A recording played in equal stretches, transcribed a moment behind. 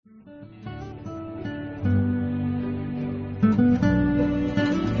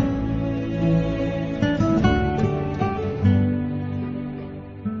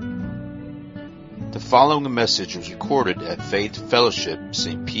The following message was recorded at Faith Fellowship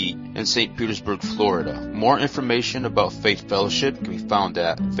St. Pete in St. Petersburg, Florida. More information about Faith Fellowship can be found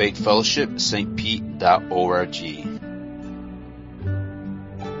at faithfellowshipstpete.org.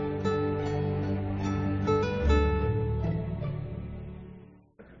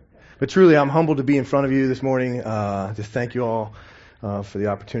 But truly, I'm humbled to be in front of you this morning. Just thank you all for the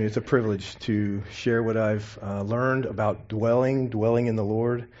opportunity. It's a privilege to share what I've learned about dwelling in the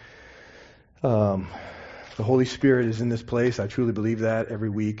Lord. The Holy Spirit is in this place. I truly believe that every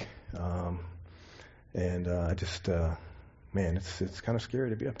week. And I just, it's kind of scary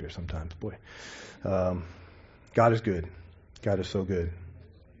to be up here sometimes. Boy, God is good. God is so good.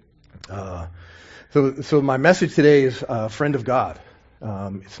 So my message today is friend of God.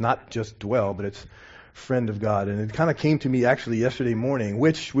 It's not just dwell, but it's friend of God. And it kind of came to me actually yesterday morning,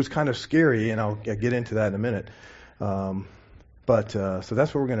 which was kind of scary, and I'll get into that in a minute. So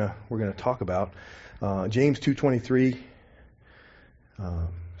that's what we're gonna talk about. James 2:23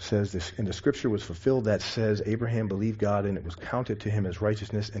 says this, and the scripture was fulfilled that says, Abraham believed God, and it was counted to him as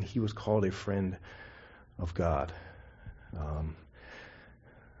righteousness, and he was called a friend of God. The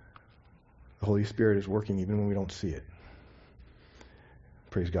Holy Spirit is working even when we don't see it.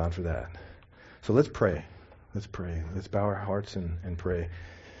 Praise God for that. So let's pray. Let's pray. Let's bow our hearts and pray.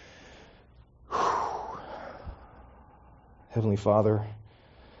 Heavenly Father,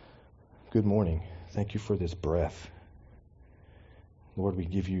 good morning. Thank you for this breath. Lord, we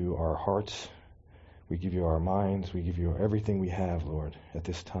give you our hearts. We give you our minds. We give you everything we have, Lord, at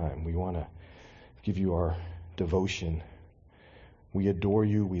this time. We want to give you our devotion. We adore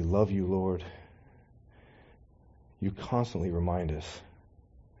you. We love you, Lord. You constantly remind us.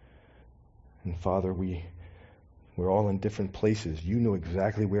 And Father, we're all in different places. You know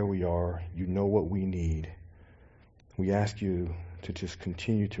exactly where we are. You know what we need. We ask you to just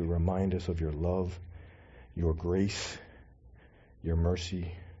continue to remind us of your love, your grace, your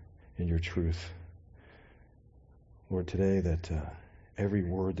mercy, and your truth. Lord, today that every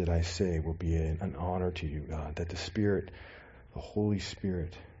word that I say will be an honor to you, God, that the Spirit, the Holy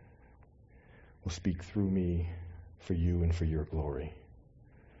Spirit, will speak through me for you and for your glory.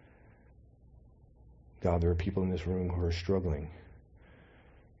 God, there are people in this room who are struggling.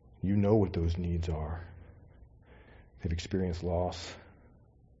 You know what those needs are. They've experienced loss.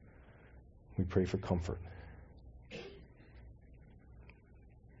 We pray for comfort.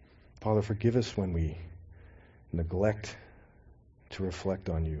 Father, forgive us when we neglect to reflect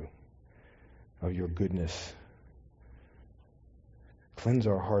on you, of your goodness. Cleanse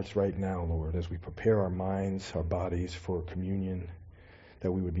our hearts right now, Lord, as we prepare our minds, our bodies for communion,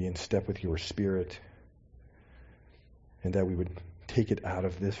 that we would be in step with your Spirit, and that we would take it out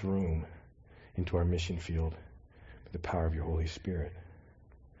of this room into our mission field with the power of your Holy Spirit.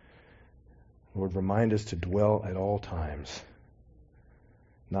 Lord, remind us to dwell at all times,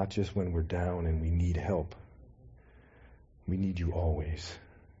 not just when we're down and we need help. We need you always.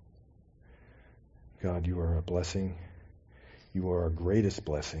 God, you are a blessing. You are our greatest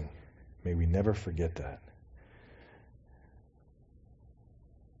blessing. May we never forget that.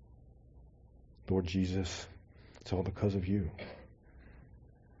 Lord Jesus, it's all because of you.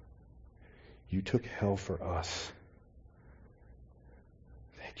 You took hell for us.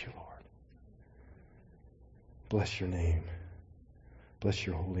 Thank you, Lord. Bless your name. Bless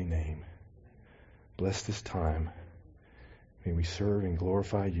your holy name. Bless this time. May we serve and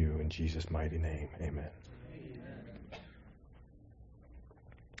glorify you in Jesus' mighty name. Amen.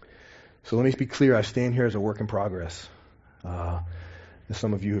 So let me be clear. I stand here as a work in progress. As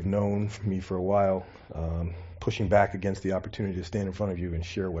some of you have known me for a while, pushing back against the opportunity to stand in front of you and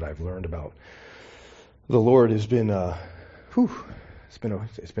share what I've learned about the Lord has been, it's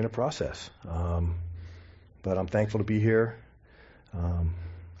been a process. But I'm thankful to be here. I'm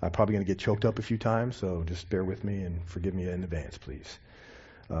probably going to get choked up a few times, so just bear with me and forgive me in advance, please.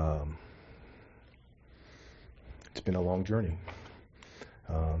 It's been a long journey.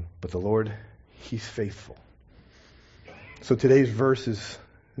 But the Lord, He's faithful. So today's verses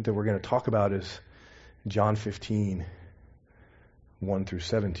that we're going to talk about is John 15, 1 through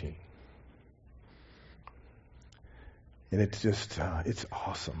 17. And it's just, it's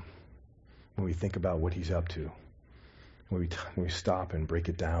awesome when we think about what He's up to. When we stop and break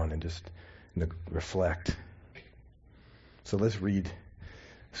it down and just reflect. So let's read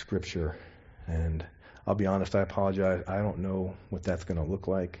Scripture. And I'll be honest, I apologize. I don't know what that's going to look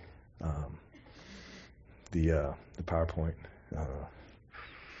like. The PowerPoint.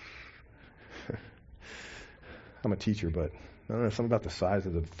 I'm a teacher, but I don't know, something about the size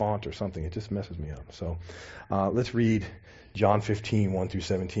of the font or something. It just messes me up. So let's read John 15, 1 through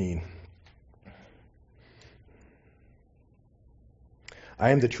 17. I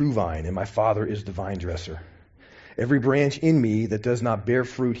am the true vine, and my Father is the vine dresser. Every branch in me that does not bear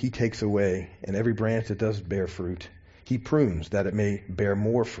fruit, he takes away, and every branch that does bear fruit, he prunes, that it may bear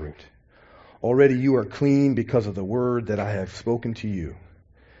more fruit. Already you are clean because of the word that I have spoken to you.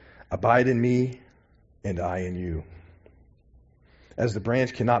 Abide in me, and I in you. As the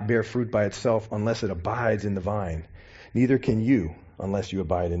branch cannot bear fruit by itself unless it abides in the vine, neither can you unless you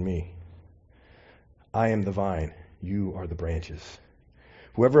abide in me. I am the vine, you are the branches.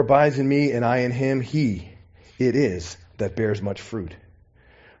 Whoever abides in me and I in him, it is that bears much fruit.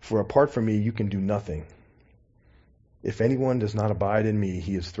 For apart from me, you can do nothing. If anyone does not abide in me,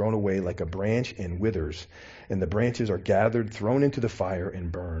 he is thrown away like a branch and withers, and the branches are gathered, thrown into the fire,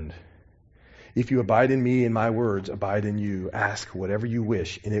 and burned. If you abide in me and my words abide in you, ask whatever you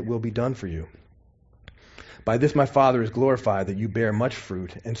wish, and it will be done for you. By this my Father is glorified, that you bear much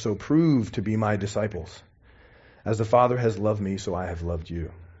fruit, and so prove to be my disciples. As the Father has loved me, so I have loved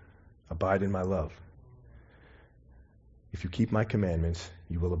you. Abide in my love. If you keep my commandments,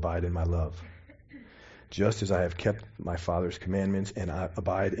 you will abide in my love. Just as I have kept my Father's commandments and I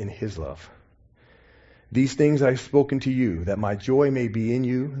abide in his love. These things I have spoken to you, that my joy may be in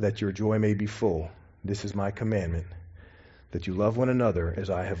you, that your joy may be full. This is my commandment, that you love one another as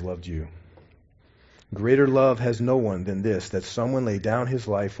I have loved you. Greater love has no one than this, that someone lay down his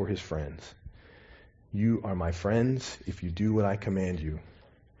life for his friends. You are my friends if you do what I command you.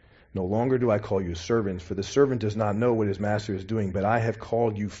 No longer do I call you servants, for the servant does not know what his master is doing, but I have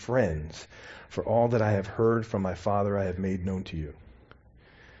called you friends, for all that I have heard from my Father I have made known to you.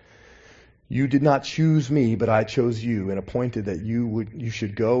 You did not choose me, but I chose you, and appointed that you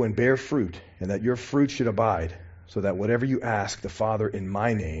should go and bear fruit, and that your fruit should abide, so that whatever you ask the Father in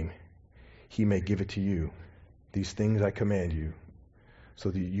my name, he may give it to you. These things I command you, so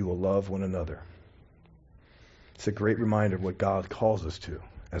that you will love one another. It's a great reminder of what God calls us to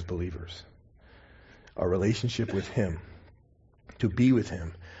as believers. Our relationship with him, to be with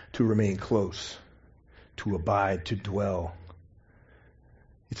him, to remain close, to abide, to dwell.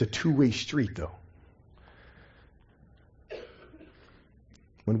 It's a two-way street, though.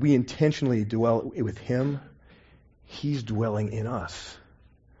 When we intentionally dwell with him, he's dwelling in us.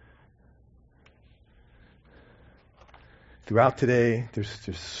 Throughout today,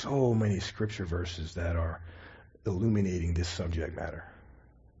 there's so many scripture verses that are illuminating this subject matter.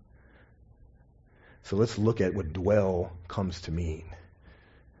 So let's look at what dwell comes to mean.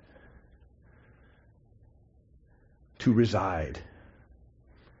 To reside,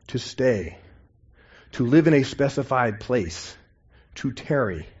 to stay, to live in a specified place, to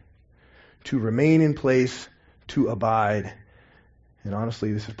tarry, to remain in place, to abide, and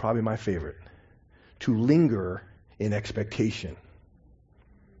honestly, this is probably my favorite, to linger in expectation.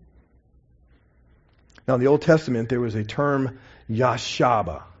 Now, in the Old Testament, there was a term,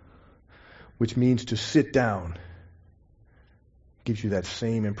 yashaba, which means to sit down. Gives you that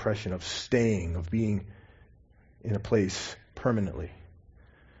same impression of staying, of being in a place permanently.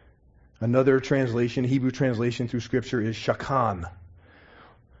 Another translation, Hebrew translation through Scripture, is shakan,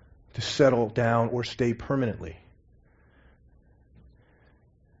 to settle down or stay permanently,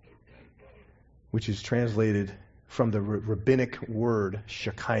 which is translated from the rabbinic word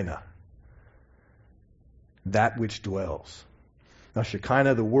Shekinah, that which dwells. Now,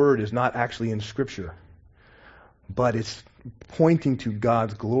 Shekinah, the word, is not actually in Scripture, but it's pointing to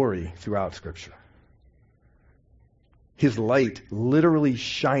God's glory throughout Scripture. His light literally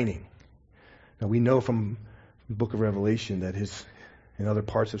shining. Now, we know from the book of Revelation that in other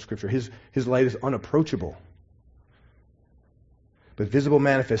parts of Scripture, his light is unapproachable. But visible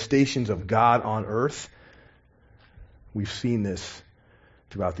manifestations of God on earth, we've seen this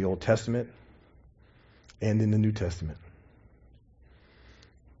throughout the Old Testament and in the New Testament.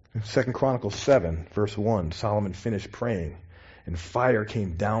 In 2 Chronicles 7, verse 1, Solomon finished praying, and fire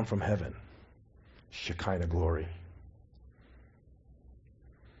came down from heaven. Shekinah glory.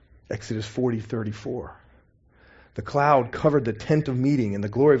 Exodus 40:34. The cloud covered the tent of meeting, and the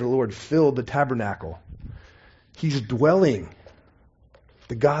glory of the Lord filled the tabernacle. He's dwelling.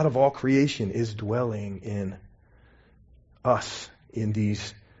 The God of all creation is dwelling in us, in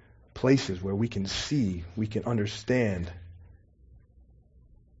these places where we can see, we can understand.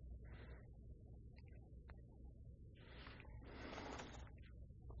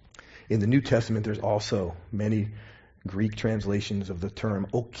 In the New Testament, there's also many Greek translations of the term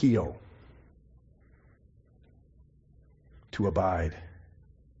okio, to abide.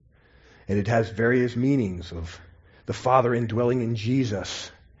 And it has various meanings of The Father indwelling in Jesus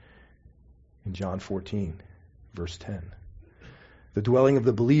in John 14, verse 10. The dwelling of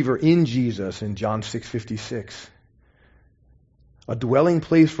the believer in Jesus in John 6:56. A dwelling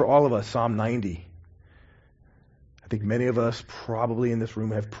place for all of us, Psalm 90. I think many of us probably in this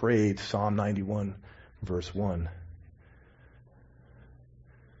room have prayed Psalm 91, verse 1.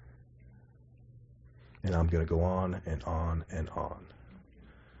 And I'm going to go on and on and on.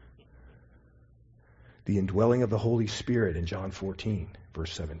 The indwelling of the Holy Spirit in John 14,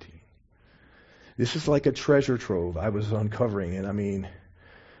 verse 17. This is like a treasure trove I was uncovering. And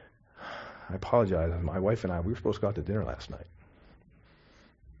I apologize. My wife and I, we were supposed to go out to dinner last night.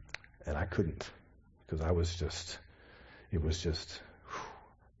 And I couldn't. Because I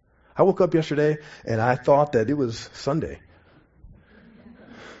woke up yesterday and I thought that it was Sunday.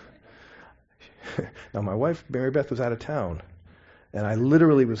 Now my wife, Mary Beth, was out of town. And I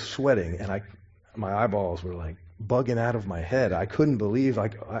literally was sweating. And my eyeballs were like bugging out of my head. I couldn't believe,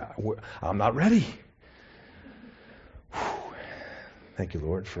 I'm not ready. Thank you,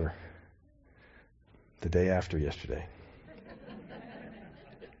 Lord, for the day after yesterday.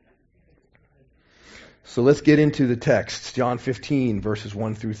 So let's get into the text. John 15, verses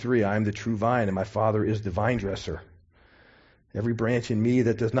 1 through 3. I am the true vine, and my Father is the vine dresser. Every branch in me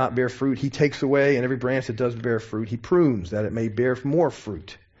that does not bear fruit, he takes away, and every branch that does bear fruit, he prunes, that it may bear more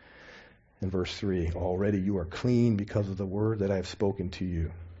fruit. In verse 3, already you are clean because of the word that I have spoken to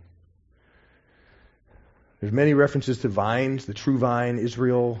you. There's many references to vines, the true vine,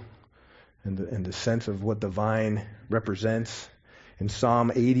 Israel, and the sense of what the vine represents. In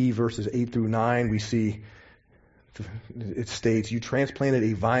Psalm 80, verses 8 through 9, we see, it states, you transplanted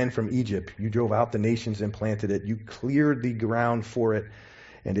a vine from Egypt. You drove out the nations and planted it. You cleared the ground for it,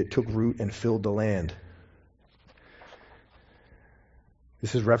 and it took root and filled the land.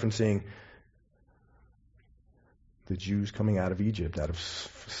 This is referencing the Jews coming out of Egypt, out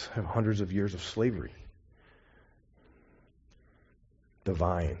of hundreds of years of slavery. The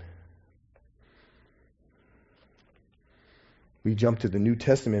vine. We jump to the New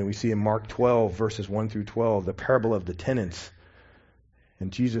Testament. We see in Mark 12, verses 1 through 12, the parable of the tenants.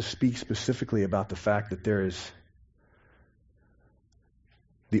 And Jesus speaks specifically about the fact that there is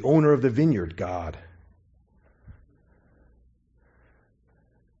the owner of the vineyard, God.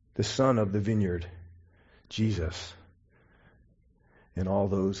 The son of the vineyard, Jesus. And all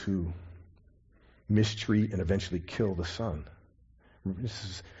those who mistreat and eventually kill the son.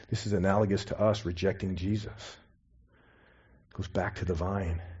 This is analogous to us rejecting Jesus. It goes back to the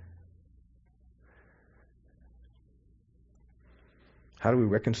vine. How do we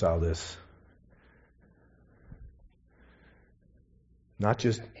reconcile this?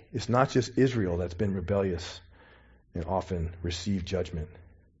 It's not just Israel that's been rebellious and often received judgment.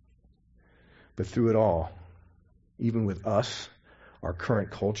 But through it all, even with us, our current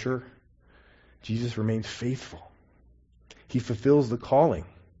culture, Jesus remains faithful. He fulfills the calling.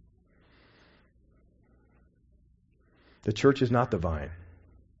 The church is not the vine.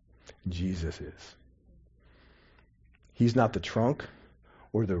 Jesus is. He's not the trunk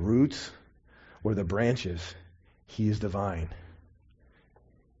or the roots or the branches. He is the vine.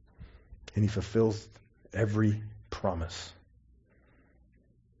 And he fulfills every promise.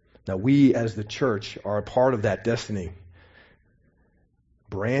 Now we as the church are a part of that destiny.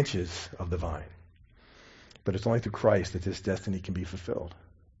 Branches of the vine. But it's only through Christ that this destiny can be fulfilled.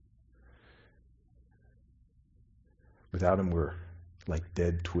 Without him, we're like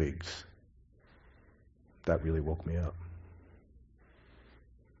dead twigs. That really woke me up.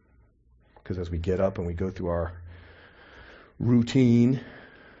 Because as we get up and we go through our routine,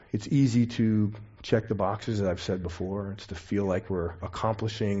 it's easy to check the boxes, as I've said before. It's to feel like we're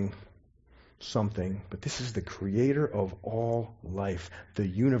accomplishing something. But this is the creator of all life, the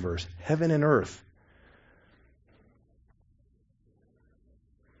universe, heaven and earth.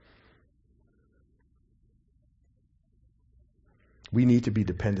 We need to be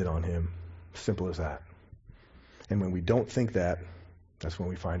dependent on him. Simple as that. And when we don't think that, that's when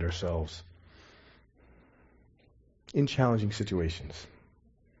we find ourselves in challenging situations.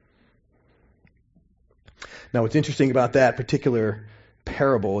 Now, what's interesting about that particular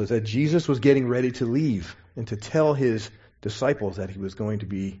parable is that Jesus was getting ready to leave and to tell his disciples that he was going to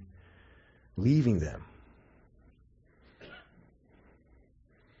be leaving them.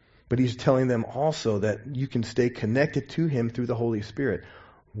 But he's telling them also that you can stay connected to him through the Holy Spirit.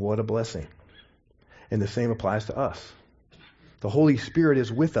 What a blessing. And the same applies to us. The Holy Spirit is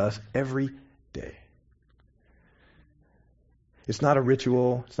with us every day. It's not a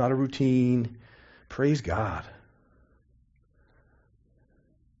ritual. It's not a routine. Praise God.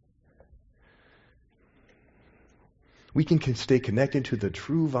 We can stay connected to the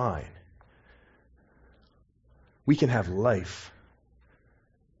true vine. We can have life.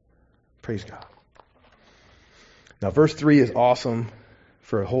 Praise God. Now, verse 3 is awesome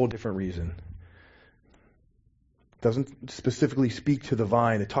for a whole different reason. It doesn't specifically speak to the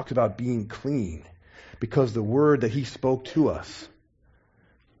vine. It talks about being clean because the word that he spoke to us.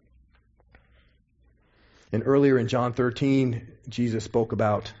 And earlier in John 13, Jesus spoke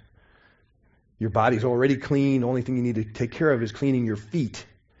about your body's already clean. The only thing you need to take care of is cleaning your feet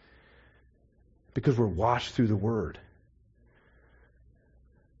because we're washed through the word.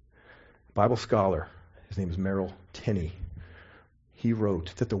 Bible scholar, his name is Merrill Tenney, he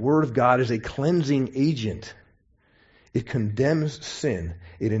wrote that the word of God is a cleansing agent. It condemns sin.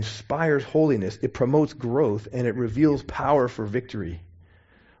 It inspires holiness. It promotes growth, and it reveals power for victory.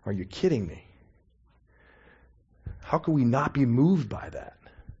 Are you kidding me? How can we not be moved by that?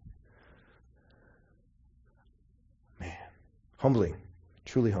 Man, humbling,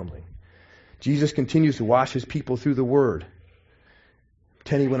 truly humbling. Jesus continues to wash his people through the word.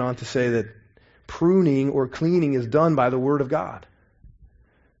 Tenney went on to say that pruning or cleaning is done by the word of God.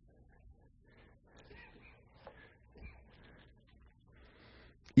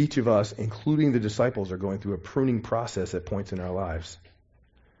 Each of us, including the disciples, are going through a pruning process at points in our lives.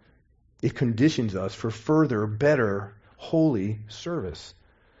 It conditions us for further, better, holy service.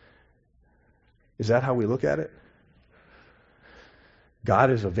 Is that how we look at it?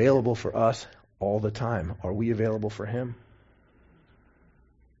 God is available for us all the time. Are we available for him?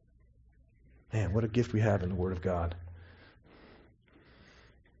 Man, what a gift we have in the Word of God.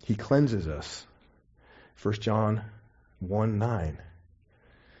 He cleanses us. 1 John 1:9.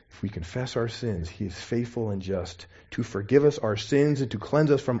 If we confess our sins, he is faithful and just to forgive us our sins and to cleanse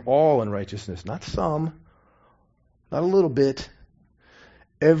us from all unrighteousness. Not some, not a little bit.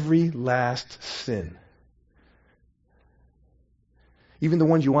 Every last sin. Even the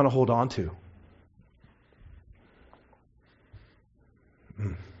ones you want to hold on to.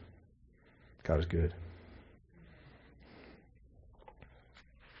 God is good.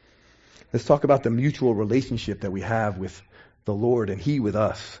 Let's talk about the mutual relationship that we have with the Lord and he with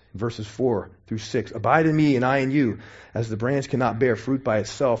us. Verses 4-6. Abide in me and I in you, as the branch cannot bear fruit by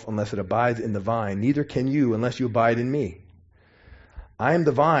itself unless it abides in the vine. Neither can you unless you abide in me. I am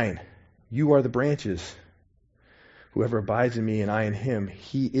the vine, you are the branches. Whoever abides in me and I in him,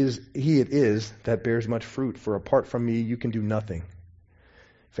 he it is that bears much fruit. For apart from me you can do nothing.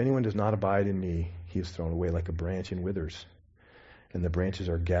 If anyone does not abide in me, he is thrown away like a branch and withers. And the branches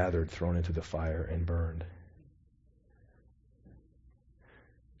are gathered, thrown into the fire, and burned.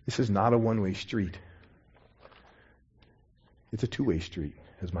 This is not a one-way street. It's a two-way street,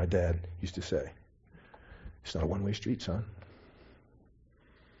 as my dad used to say. It's not a one-way street, son.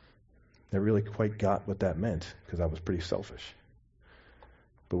 I really quite got what that meant, because I was pretty selfish.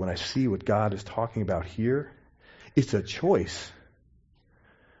 But when I see what God is talking about here, it's a choice.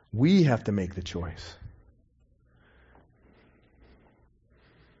 We have to make the choice.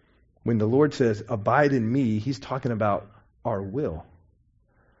 When the Lord says, abide in me, he's talking about our will,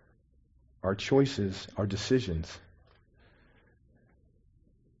 our choices, our decisions.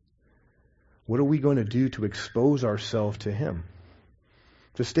 What are we going to do to expose ourselves to him?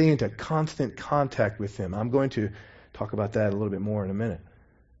 To stay into constant contact with him. I'm going to talk about that a little bit more in a minute.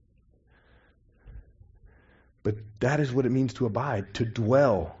 But that is what it means to abide, to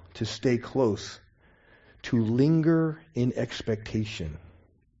dwell, to stay close, to linger in expectation.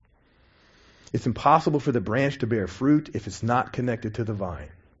 It's impossible for the branch to bear fruit if it's not connected to the vine.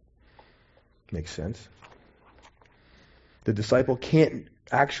 Makes sense? The disciple can't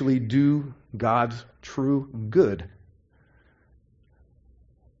actually do God's true good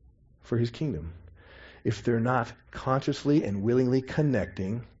for his kingdom if they're not consciously and willingly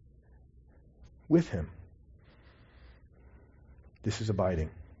connecting with him. This is abiding.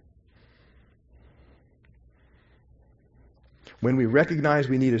 When we recognize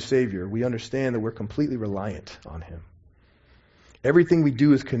we need a Savior, we understand that we're completely reliant on him. Everything we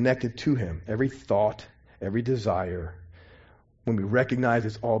do is connected to him. Every thought, every desire. When we recognize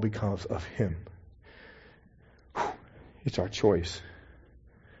it's all because of him. It's our choice.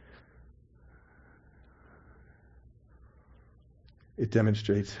 It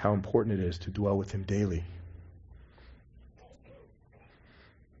demonstrates how important it is to dwell with him daily.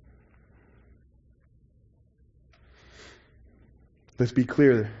 Let's be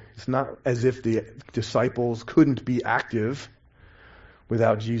clear, it's not as if the disciples couldn't be active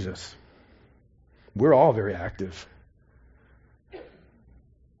without Jesus. We're all very active.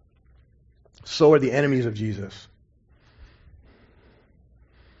 So are the enemies of Jesus.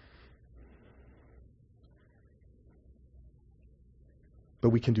 But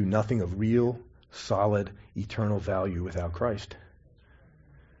we can do nothing of real, solid, eternal value without Christ.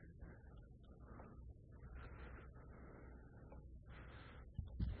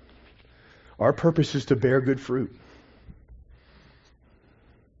 Our purpose is to bear good fruit.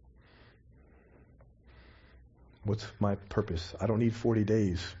 What's my purpose? I don't need 40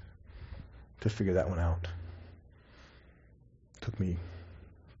 days to figure that one out. It took me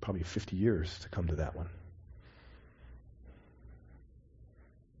probably 50 years to come to that one.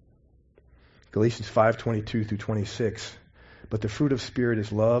 Galatians 5:22 through 26. But the fruit of Spirit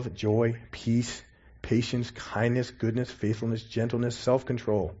is love, joy, peace, patience, kindness, goodness, faithfulness, gentleness,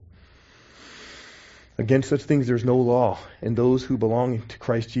 self-control. Against such things there's no law, and those who belong to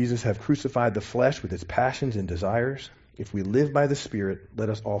Christ Jesus have crucified the flesh with its passions and desires. If we live by the Spirit, let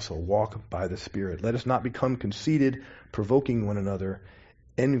us also walk by the Spirit. Let us not become conceited, provoking one another,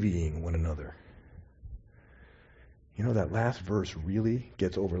 envying one another. You know, that last verse really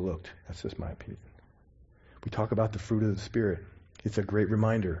gets overlooked. That's just my opinion. We talk about the fruit of the Spirit. It's a great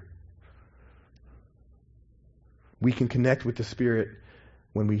reminder. We can connect with the Spirit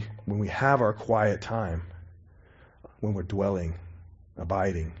when we have our quiet time, when we're dwelling,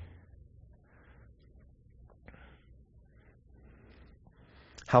 abiding.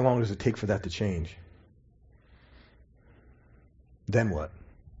 How long does it take for that to change? Then what?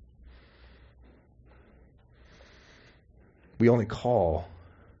 We only call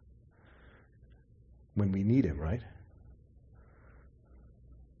when we need Him, right?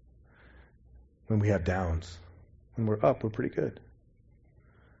 When we have downs. When we're up, we're pretty good.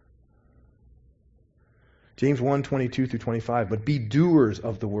 James 1:22 through 25. But be doers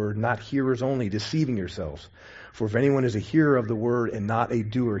of the word, not hearers only, deceiving yourselves. For if anyone is a hearer of the word and not a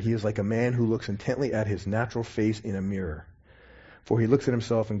doer, he is like a man who looks intently at his natural face in a mirror. For he looks at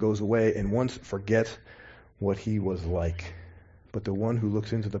himself and goes away and once forgets what he was like. But the one who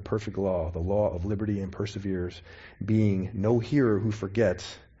looks into the perfect law, the law of liberty, and perseveres, being no hearer who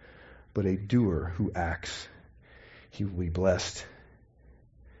forgets, but a doer who acts, he will be blessed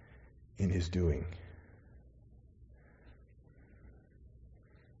in his doing.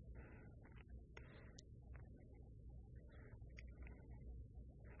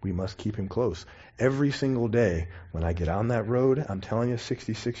 We must keep Him close. Every single day when I get on that road, I'm telling you,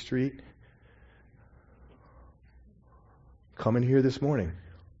 66th Street, coming here this morning,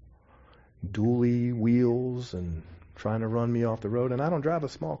 dually wheels and trying to run me off the road, and I don't drive a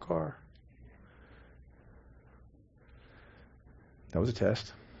small car. That was a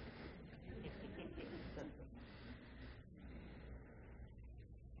test.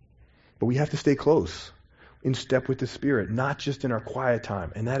 But we have to stay close, in step with the Spirit, not just in our quiet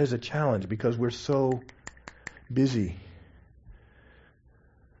time. And that is a challenge because we're so busy.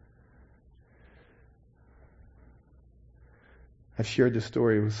 I've shared this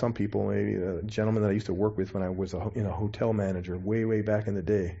story with some people, maybe a gentleman that I used to work with when I was a hotel manager way back in the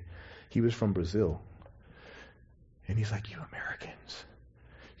day. He was from Brazil. And he's like, you Americans,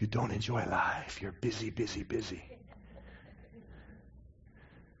 you don't enjoy life. You're busy.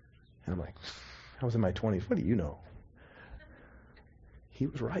 And I'm like, I was in my 20s. What do you know? He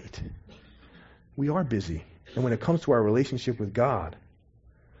was right. We are busy. And when it comes to our relationship with God,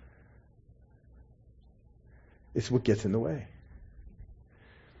 it's what gets in the way.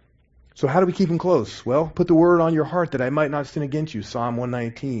 So how do we keep Him close? Well, put the word on your heart that I might not sin against you. Psalm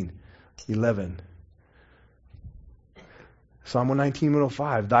 119:11. Psalm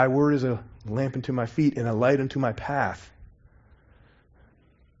 119:105. Thy word is a lamp unto my feet and a light unto my path.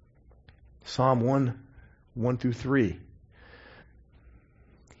 Psalm 1:1-3.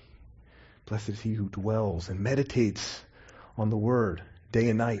 Blessed is he who dwells and meditates on the word day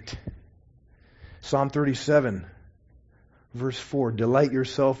and night. Psalm 37:4. Delight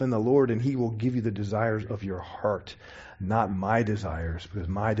yourself in the Lord, and He will give you the desires of your heart, not my desires, because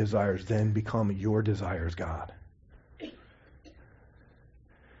my desires then become your desires, God.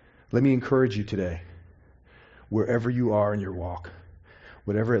 Let me encourage you today, wherever you are in your walk,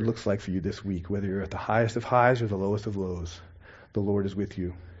 whatever it looks like for you this week, whether you're at the highest of highs or the lowest of lows, the Lord is with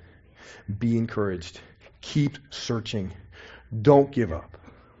you. Be encouraged. Keep searching. Don't give up.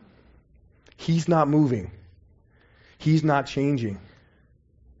 He's not moving. He's not changing.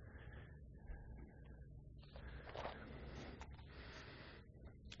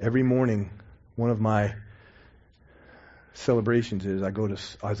 Every morning, one of my celebrations is I go to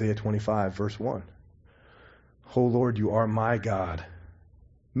Isaiah 25, verse 1. O Lord, you are my God.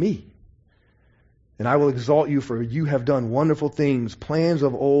 Me. And I will exalt you, for you have done wonderful things, plans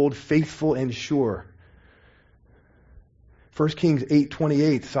of old, faithful and sure. 1 Kings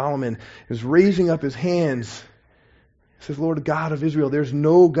 8:28, Solomon is raising up his hands It says, Lord God of Israel, there's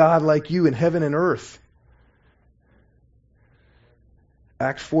no God like you in heaven and earth.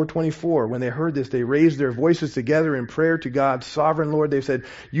 Acts 4:24, when they heard this, they raised their voices together in prayer to God, sovereign Lord. They said,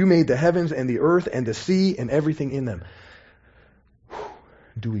 you made the heavens and the earth and the sea and everything in them.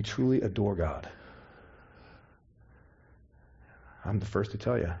 Do we truly adore God? I'm the first to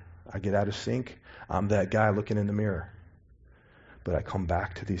tell you. I get out of sync. I'm that guy looking in the mirror. But I come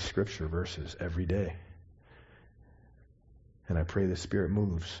back to these scripture verses every day. And I pray the Spirit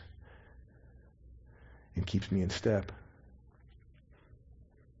moves and keeps me in step.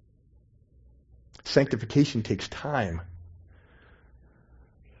 Sanctification takes time.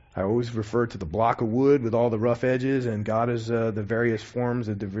 I always refer to the block of wood with all the rough edges, and God is the various forms,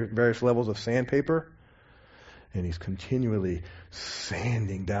 the various levels of sandpaper. And He's continually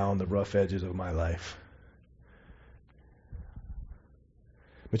sanding down the rough edges of my life.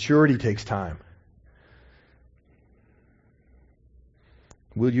 Maturity takes time.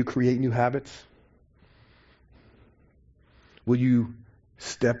 Will you create new habits? Will you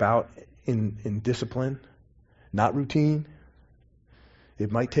step out in discipline, not routine?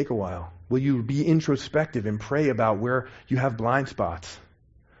 It might take a while. Will you be introspective and pray about where you have blind spots?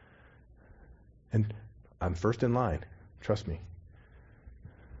 And I'm first in line. Trust me.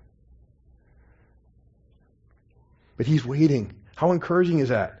 But He's waiting. How encouraging is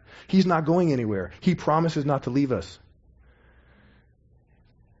that? He's not going anywhere. He promises not to leave us.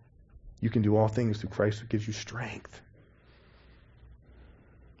 You can do all things through Christ who gives you strength.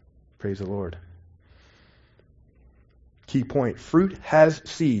 Praise the Lord. Key point. Fruit has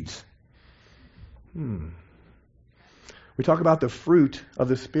seeds. We talk about the fruit of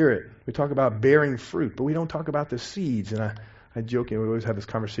the Spirit. We talk about bearing fruit, but we don't talk about the seeds. And I joke, we always have this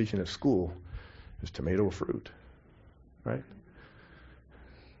conversation at school. Is tomato a fruit? Right?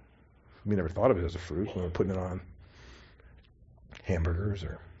 We never thought of it as a fruit when we were putting it on hamburgers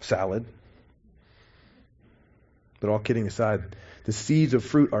or salad. But all kidding aside, the seeds of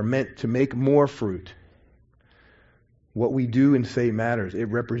fruit are meant to make more fruit. What we do and say matters. It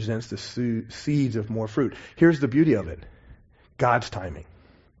represents the seeds of more fruit. Here's the beauty of it. God's timing.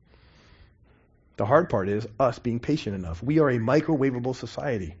 The hard part is us being patient enough. We are a microwavable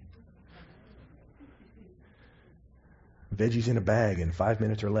society. Veggies in a bag in 5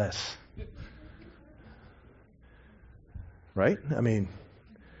 minutes or less. Right? I mean,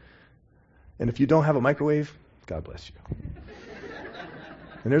 and if you don't have a microwave, God bless you.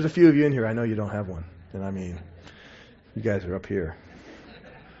 And there's a few of you in here, I know you don't have one. And I mean, you guys are up here.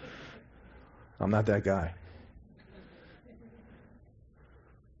 I'm not that guy.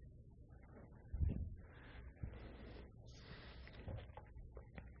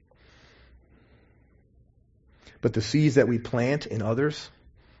 But the seeds that we plant in others,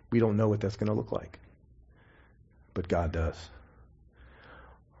 we don't know what that's going to look like. But God does.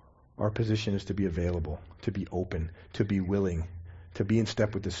 Our position is to be available, to be open, to be willing, to be in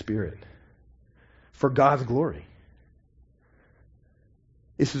step with the Spirit. For God's glory.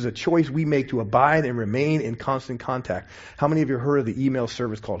 This is a choice we make to abide and remain in constant contact. How many of you have heard of the email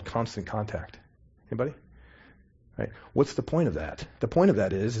service called Constant Contact? Anybody? Right? What's the point of that? The point of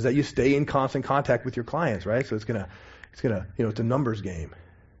that is that you stay in constant contact with your clients, right? So it's gonna, it's a numbers game.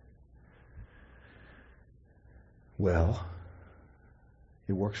 Well,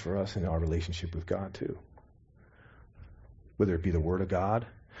 it works for us in our relationship with God too. Whether it be the Word of God,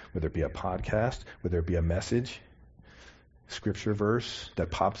 whether it be a podcast, whether it be a message, scripture verse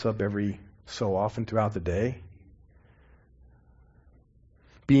that pops up every so often throughout the day.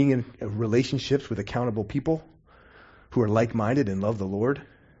 Being in relationships with accountable people who are like-minded and love the Lord.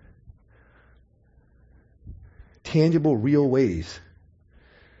 Tangible, real ways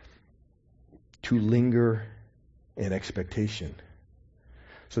to linger in expectation.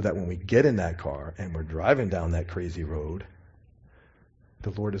 So that when we get in that car and we're driving down that crazy road,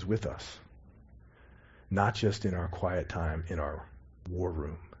 the Lord is with us. Not just in our quiet time, in our war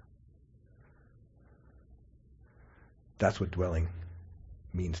room. That's what dwelling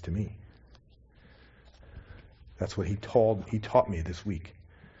means to me. That's what he taught me this week.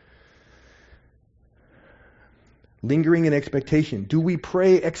 Lingering in expectation. Do we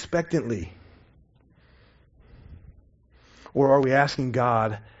pray expectantly? Or are we asking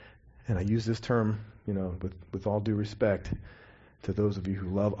God, and I use this term, with all due respect to those of you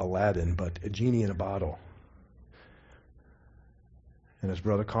who love Aladdin, but a genie in a bottle. And as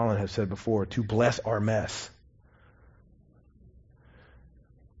Brother Colin has said before, to bless our mess.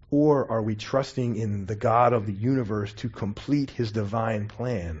 Or are we trusting in the God of the universe to complete His divine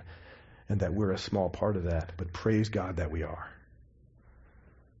plan, and that we're a small part of that, but praise God that we are.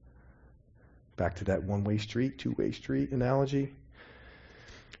 Back to that one-way street, two-way street analogy.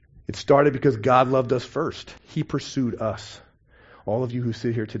 It started because God loved us first. He pursued us. All of you who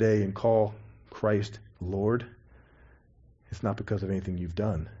sit here today and call Christ Lord, it's not because of anything you've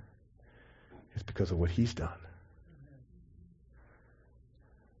done. It's because of what He's done.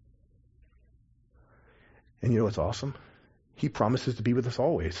 And you know what's awesome? He promises to be with us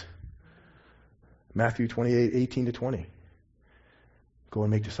always. Matthew 28:18-20. Go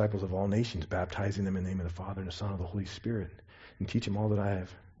and make disciples of all nations, baptizing them in the name of the Father and the Son and the Holy Spirit, and teach them all that I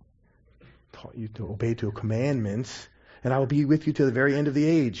have taught you to obey to commandments, and I will be with you to the very end of the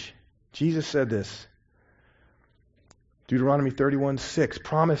age. Jesus said this. Deuteronomy 31:6,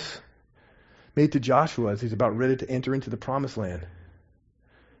 promise made to Joshua as he's about ready to enter into the promised land.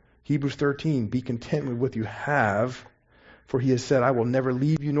 Hebrews 13, be content with what you have, for he has said, I will never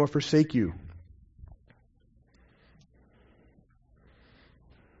leave you nor forsake you.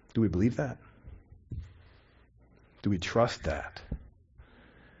 Do we believe that? Do we trust that?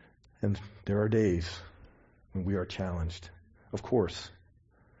 And there are days when we are challenged, of course.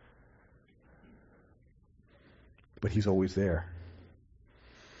 But He's always there.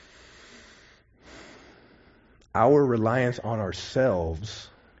 Our reliance on ourselves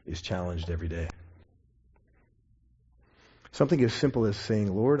is challenged every day. Something as simple as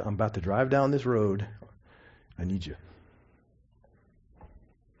saying, Lord, I'm about to drive down this road. I need you.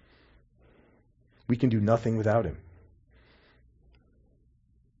 We can do nothing without Him.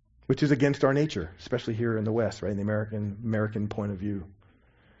 Which is against our nature, especially here in the West, right? In the American point of view.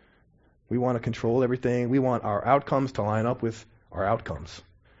 We want to control everything. We want our outcomes to line up with our outcomes.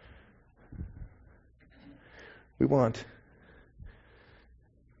 We want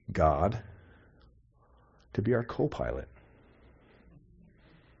God to be our co-pilot.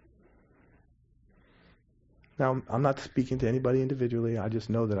 Now, I'm not speaking to anybody individually. I just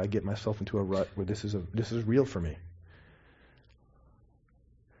know that I get myself into a rut where this is real for me.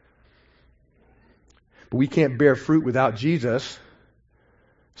 But we can't bear fruit without Jesus.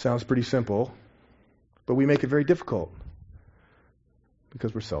 Sounds pretty simple, but we make it very difficult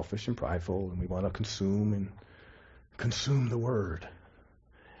because we're selfish and prideful, and we want to consume the Word.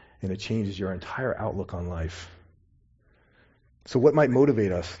 And it changes your entire outlook on life. So what might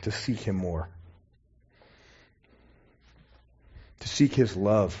motivate us to seek Him more? To seek His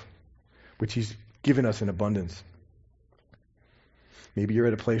love, which He's given us in abundance. Maybe you're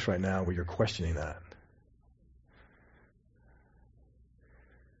at a place right now where you're questioning that.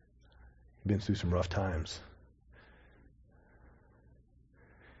 You've been through some rough times.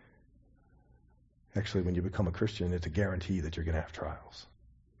 Actually, when you become a Christian, it's a guarantee that you're going to have trials.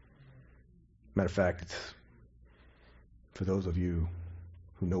 Matter of fact, it's for those of you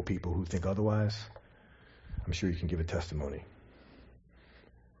who know people who think otherwise, I'm sure you can give a testimony.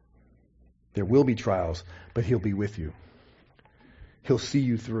 There will be trials, but He'll be with you. He'll see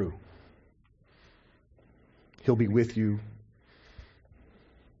you through. He'll be with you.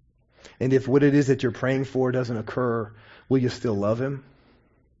 And if what it is that you're praying for doesn't occur, will you still love Him?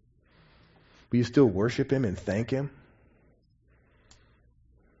 Will you still worship Him and thank Him?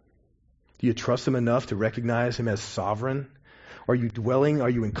 Do you trust Him enough to recognize Him as sovereign? Are you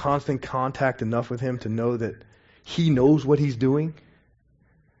in constant contact enough with Him to know that He knows what He's doing?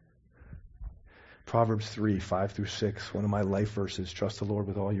 Proverbs 3:5-6, one of my life verses, trust the Lord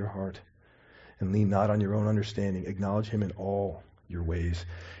with all your heart and lean not on your own understanding. Acknowledge Him in all your ways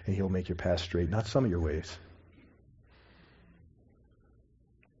and He'll make your path straight. Not some of your ways.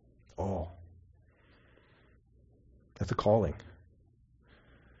 All. That's a calling.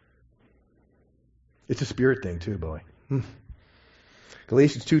 It's a spirit thing too, boy.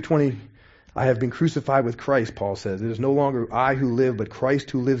 Galatians 2:20, I have been crucified with Christ, Paul says. It is no longer I who live, but Christ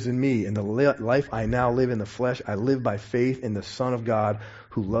who lives in me. In the life I now live in the flesh, I live by faith in the Son of God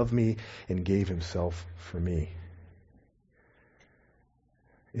who loved me and gave Himself for me.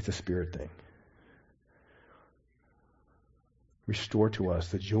 It's a spirit thing. Restore to us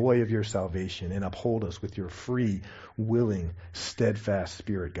the joy of your salvation and uphold us with your free, willing, steadfast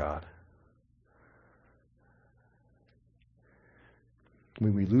spirit, God.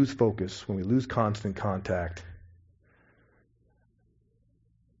 When we lose focus, when we lose constant contact,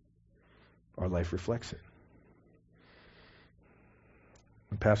 our life reflects it.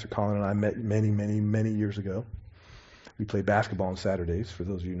 When Pastor Colin and I met many years ago, we played basketball on Saturdays, for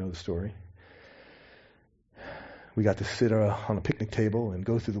those of you who know the story. We got to sit on a picnic table and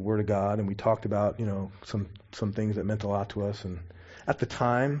go through the Word of God, and we talked about, some things that meant a lot to us. And at the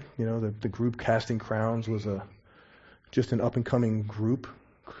time, the group Casting Crowns was just an up-and-coming group,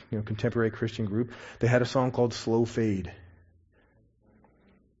 contemporary Christian group. They had a song called Slow Fade.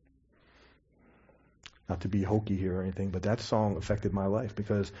 Not to be hokey here or anything, but that song affected my life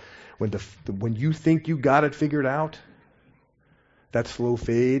because when you think you got it figured out, that slow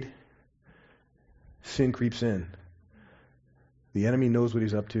fade, sin creeps in. The enemy knows what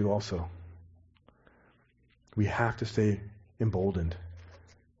he's up to also. We have to stay emboldened.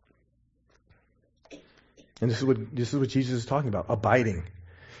 And this is what Jesus is talking about, abiding.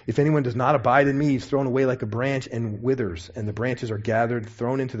 If anyone does not abide in me, he's thrown away like a branch and withers, and the branches are gathered,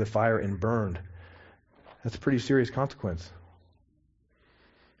 thrown into the fire, and burned. That's a pretty serious consequence.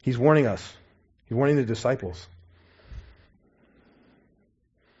 He's warning us. He's warning the disciples.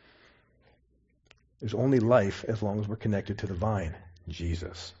 There's only life as long as we're connected to the vine,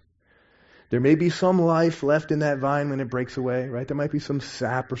 Jesus. There may be some life left in that vine when it breaks away, right? There might be some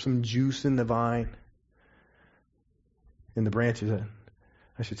sap or some juice in the vine, in the branches,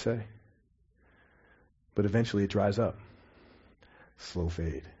 I should say. But eventually it dries up. Slow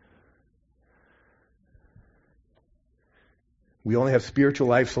fade. We only have spiritual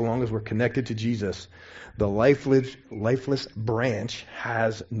life so long as we're connected to Jesus. The lifeless branch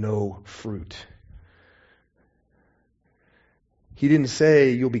has no fruit. He didn't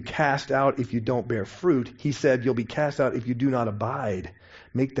say you'll be cast out if you don't bear fruit. He said you'll be cast out if you do not abide.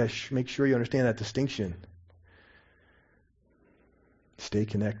 Make sure you understand that distinction. Stay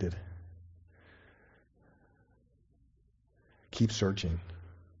connected. Keep searching.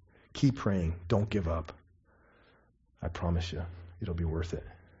 Keep praying. Don't give up. I promise you, it'll be worth it.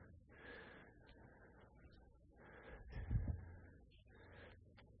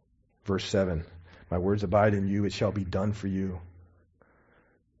 Verse 7, my words abide in you, it shall be done for you.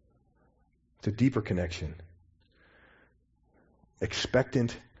 It's a deeper connection.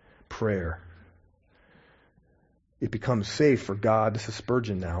 Expectant prayer. It becomes safe for God, this is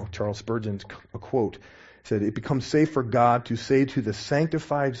Spurgeon now, Charles Spurgeon's a quote, said, it becomes safe for God to say to the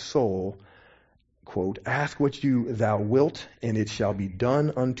sanctified soul, quote, ask what thou wilt, and it shall be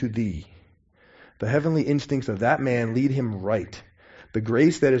done unto thee. The heavenly instincts of that man lead him right. The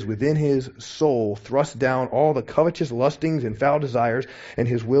grace that is within his soul thrusts down all the covetous lustings and foul desires, and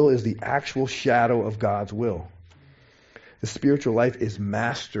his will is the actual shadow of God's will. The spiritual life is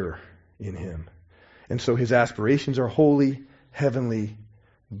master in him. And so his aspirations are holy, heavenly,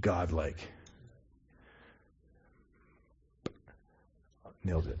 godlike.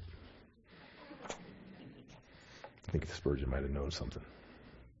 Nailed it. I think Spurgeon might have known something.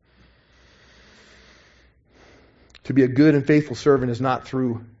 To be a good and faithful servant is it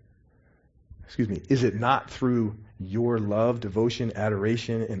not through your love, devotion,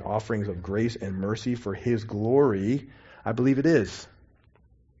 adoration, and offerings of grace and mercy for His glory? I believe it is.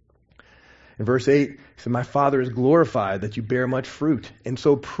 In verse 8, he said, my Father is glorified that you bear much fruit, and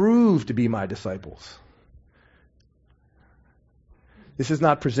so prove to be my disciples. This is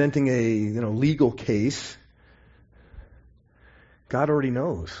not presenting a legal case. God already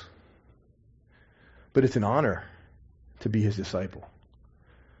knows. But it's an honor to be His disciple.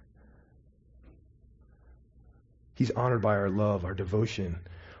 He's honored by our love, our devotion,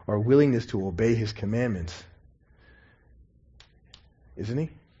 our willingness to obey His commandments. Isn't He?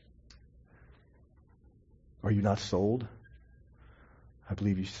 Are you not sold? I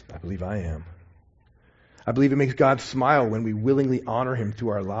believe I am. I believe it makes God smile when we willingly honor Him through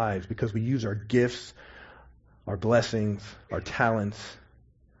our lives because we use our gifts, our blessings, our talents,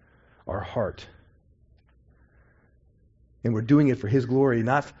 our heart. And we're doing it for His glory,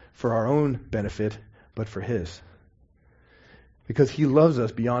 not for our own benefit, but for His. Because He loves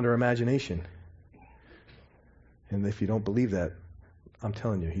us beyond our imagination. And if you don't believe that, I'm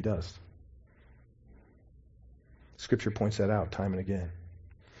telling you, He does. Scripture points that out time and again.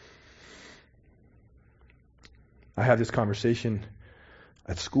 I have this conversation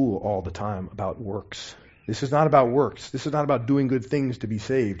at school all the time about works. This is not about works. This is not about doing good things to be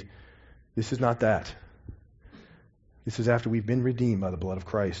saved. This is not that. This is after we've been redeemed by the blood of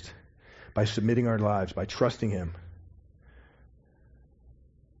Christ, by submitting our lives, by trusting Him.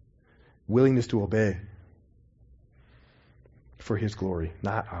 Willingness to obey for His glory,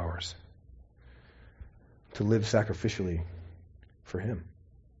 not ours. To live sacrificially for Him.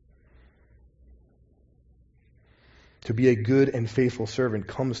 To be a good and faithful servant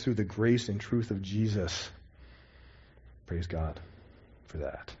comes through the grace and truth of Jesus. Praise God for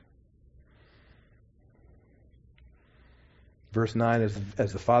that. Verse 9,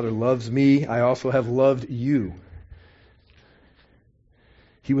 as the Father loves me, I also have loved you.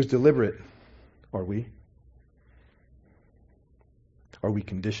 He was deliberate. Are we? Are we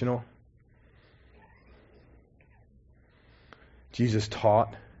conditional? Jesus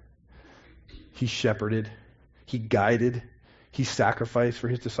taught. He shepherded. He guided. He sacrificed for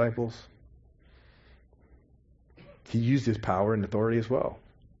His disciples. He used his power and authority as well.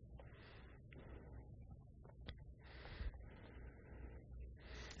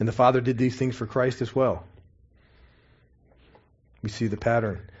 And the Father did these things for Christ as well. We see the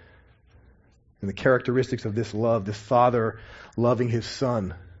pattern and the characteristics of this love, this Father loving his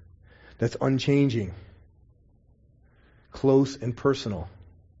Son. That's unchanging, close and personal,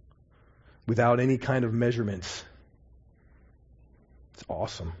 without any kind of measurements. It's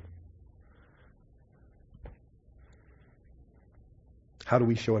awesome. How do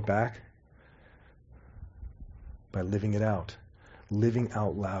we show it back? By living it out. Living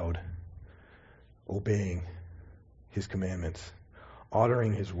out loud. Obeying his commandments.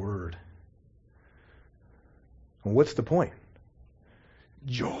 Honoring his word. And what's the point?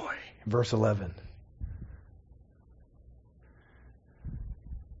 Joy. Verse 11.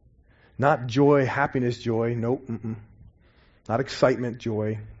 Not joy, happiness, joy. Nope. Not excitement,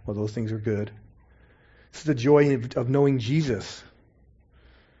 joy. Well, those things are good. It's the joy of knowing Jesus.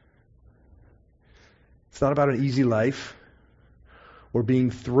 It's not about an easy life or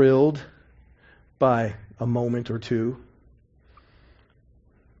being thrilled by a moment or two.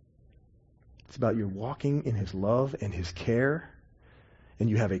 It's about you walking in his love and his care, and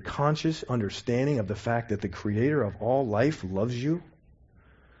you have a conscious understanding of the fact that the Creator of all life loves you.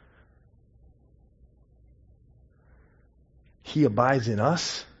 He abides in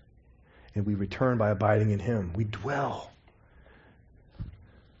us, and we return by abiding in him. We dwell.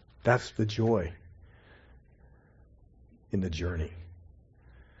 That's the joy in the journey.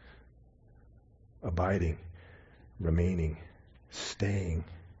 Abiding, remaining, staying,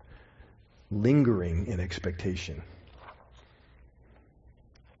 lingering in expectation.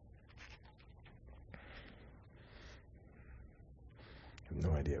 I have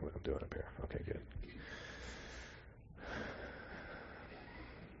no idea what I'm doing up here. Okay, good.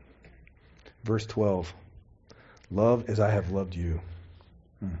 Verse 12. Love as I have loved you.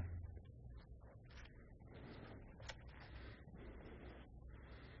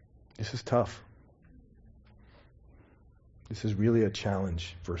 This is tough. This is really a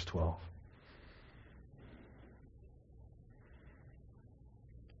challenge, verse 12.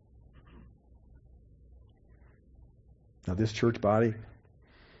 Now, this church body,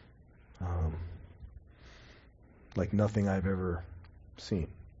 like nothing I've ever seen,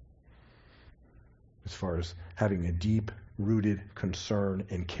 as far as having a deep-rooted concern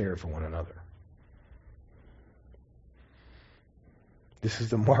and care for one another. This is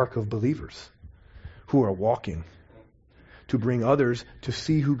the mark of believers who are walking to bring others to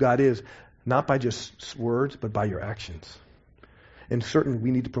see who God is, not by just words, but by your actions. And certainly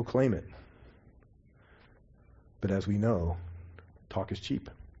we need to proclaim it. But as we know, talk is cheap.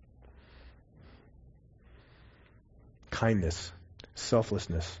 Kindness,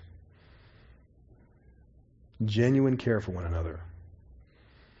 selflessness, genuine care for one another.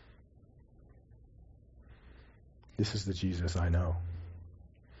 This is the Jesus I know.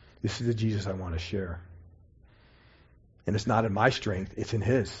 This is the Jesus I want to share. And it's not in my strength, it's in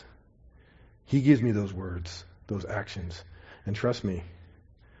his. He gives me those words, those actions. And trust me,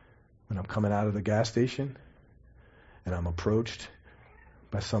 when I'm coming out of the gas station and I'm approached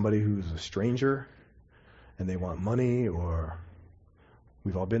by somebody who's a stranger and they want money, or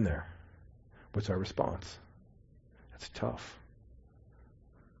we've all been there, what's our response? That's tough.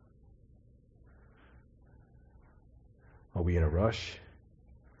 Are we in a rush?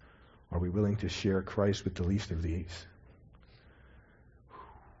 Are we willing to share Christ with the least of these?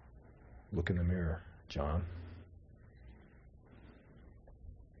 Look in the mirror, John.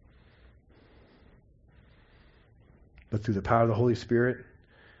 But through the power of the Holy Spirit,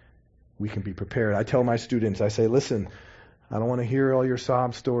 we can be prepared. I tell my students, I say, listen, I don't want to hear all your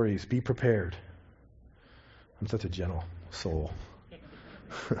sob stories. Be prepared. I'm such a gentle soul.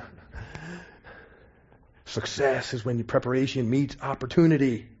 Success is when your preparation meets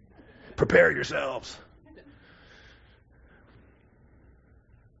opportunity. Prepare yourselves.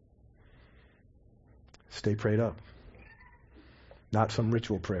 Stay prayed up. Not some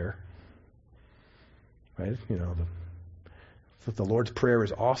ritual prayer. Right? You know, the Lord's Prayer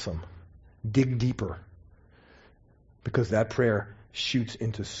is awesome. Dig deeper. Because that prayer shoots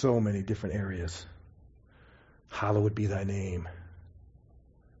into so many different areas. Hallowed be thy name.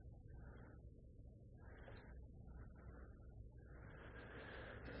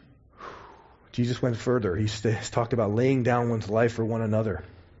 Jesus went further. He talked about laying down one's life for one another.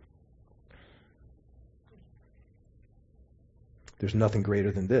 There's nothing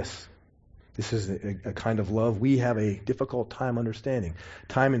greater than this. This is a kind of love we have a difficult time understanding.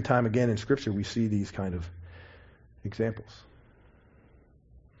 Time and time again in Scripture we see these kind of examples.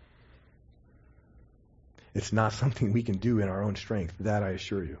 It's not something we can do in our own strength. That I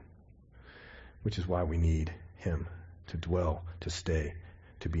assure you. Which is why we need him to dwell, to stay,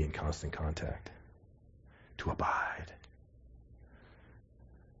 to be in constant contact, to abide.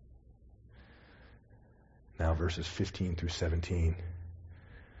 Now verses 15 through 17.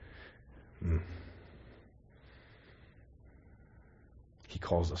 He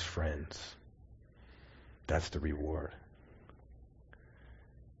calls us friends. That's the reward.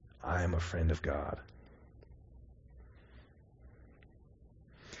 I am a friend of God.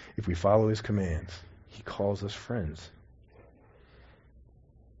 If we follow his commands, he calls us friends.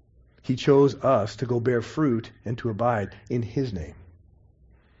 He chose us to go bear fruit and to abide in his name.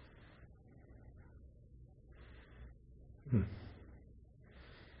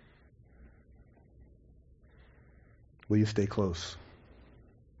 Will you stay close?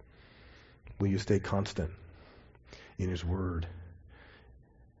 Will you stay constant in his word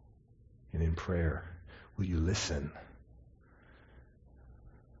and in prayer? Will you listen?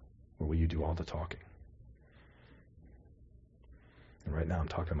 Or will you do all the talking? And right now I'm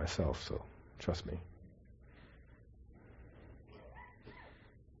talking to myself, so trust me.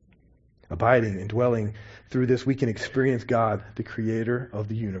 Abiding and dwelling through this, we can experience God, the creator of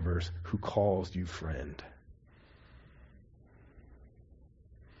the universe, who calls you friend.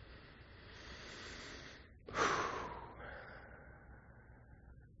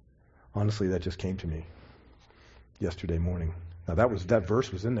 Honestly, that just came to me yesterday morning. Now that verse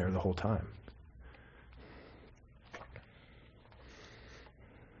was in there the whole time.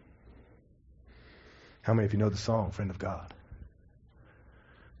 How many of you know the song, Friend of God?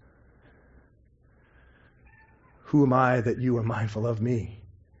 Who am I that you are mindful of me?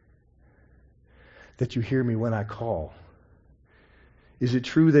 That you hear me when I call? Is it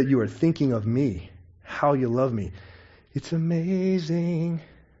true that you are thinking of me? How you love me? It's amazing.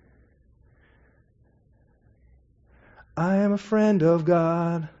 I am a friend of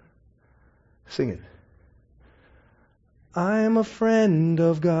God. Sing it. I am a friend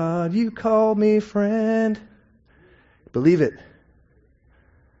of God. You call me friend. Believe it.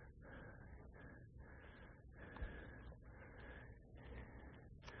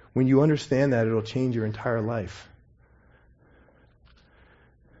 When you understand that, it'll change your entire life.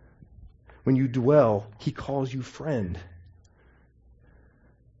 When you dwell, he calls you friend.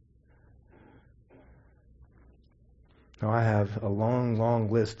 Now, I have a long,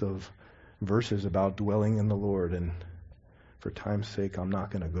 long list of verses about dwelling in the Lord, and for time's sake, I'm not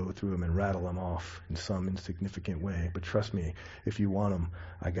going to go through them and rattle them off in some insignificant way. But trust me, if you want them,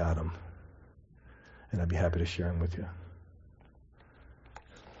 I got them. And I'd be happy to share them with you.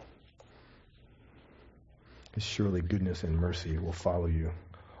 Because surely goodness and mercy will follow you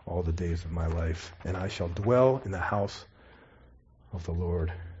all the days of my life, and I shall dwell in the house of the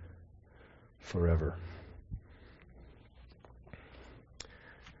Lord forever.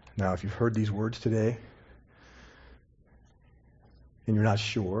 Now, if you've heard these words today and you're not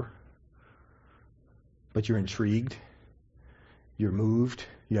sure, but you're intrigued, you're moved,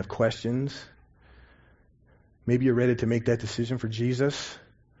 you have questions, maybe you're ready to make that decision for Jesus,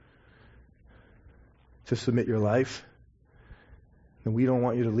 to submit your life, then we don't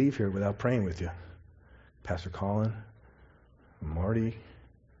want you to leave here without praying with you. Pastor Colin, Marty,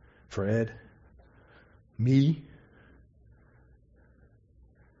 Fred, me.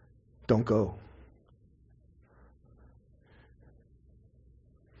 Don't go.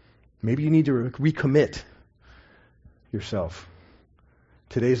 Maybe you need to recommit yourself.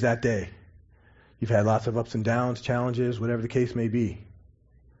 Today's that day. You've had lots of ups and downs, challenges, whatever the case may be.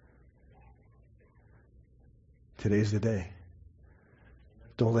 Today's the day.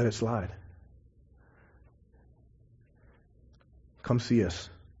 Don't let it slide. Come see us.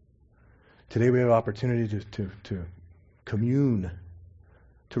 Today we have an opportunity to commune,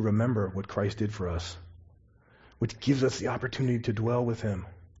 to remember what Christ did for us, which gives us the opportunity to dwell with him.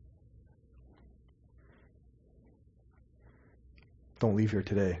 Don't leave here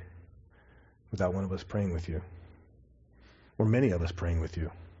today without one of us praying with you, or many of us praying with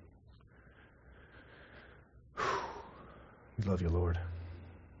you. We love you, Lord.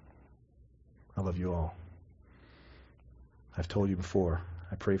 I love you all. I've told you before,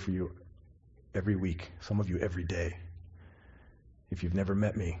 I pray for you every week, some of you every day. If you've never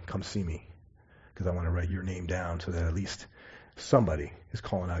met me, come see me, because I want to write your name down so that at least somebody is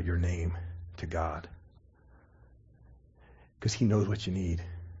calling out your name to God, because he knows what you need.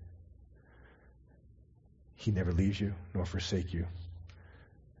 He never leaves you nor forsake you.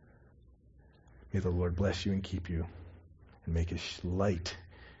 May the Lord bless you and keep you, and make his light,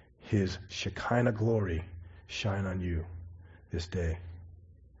 his Shekinah glory, shine on you this day.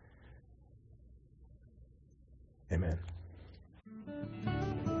 Amen.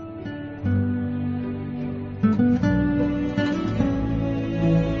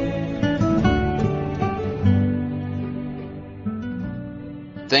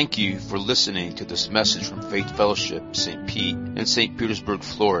 Thank you for listening to this message from Faith Fellowship, St. Pete in St. Petersburg,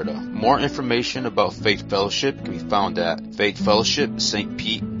 Florida. More information about Faith Fellowship can be found at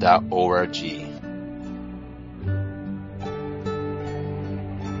faithfellowshipstpete.org.